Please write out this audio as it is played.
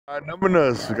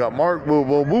Numbernus. We got Mark. Man,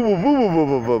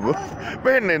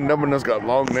 and Numbernus got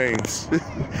long names.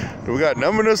 We got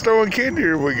Numbernus throwing candy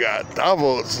here. We got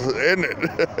Davos in it.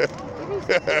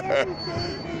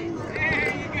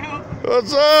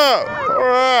 What's up? All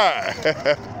right.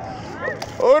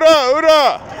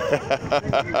 Ura.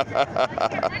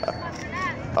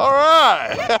 All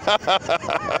right.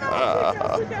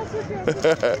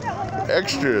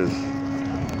 Extras.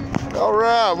 All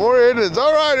right, more Indians.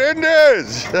 All right,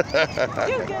 Indians. You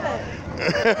get it.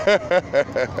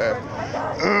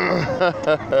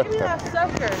 Give me that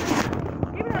sucker.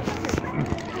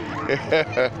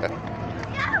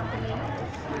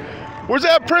 Where's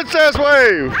that princess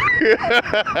wave?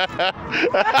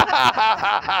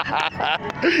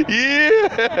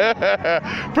 Yeah,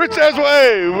 princess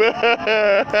wave.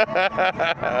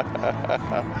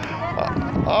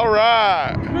 All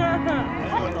right.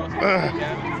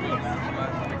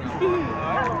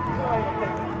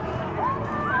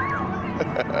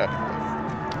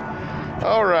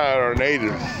 All right, our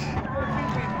natives.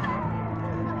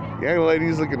 Young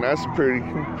lady's looking nice and pretty,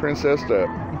 princessed up.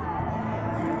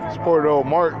 Sport old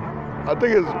Mark. I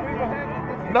think it's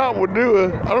not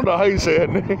Wadua. I don't know how you say that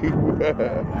name.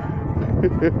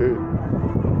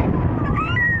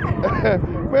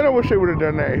 Man, I wish they would have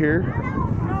done that here.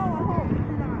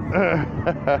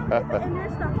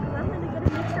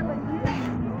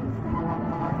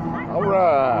 All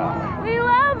right. We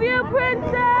love you,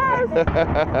 princess.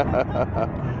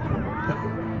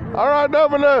 All right,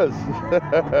 Numbernus.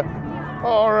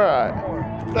 All right.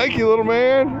 Thank you, little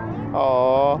man.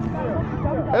 Aw.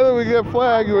 Hey, look, we get a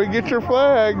flag. We get your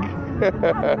flag.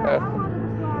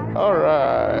 All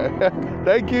right.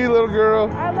 Thank you, little girl.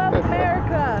 I love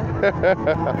America.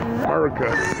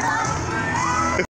 America.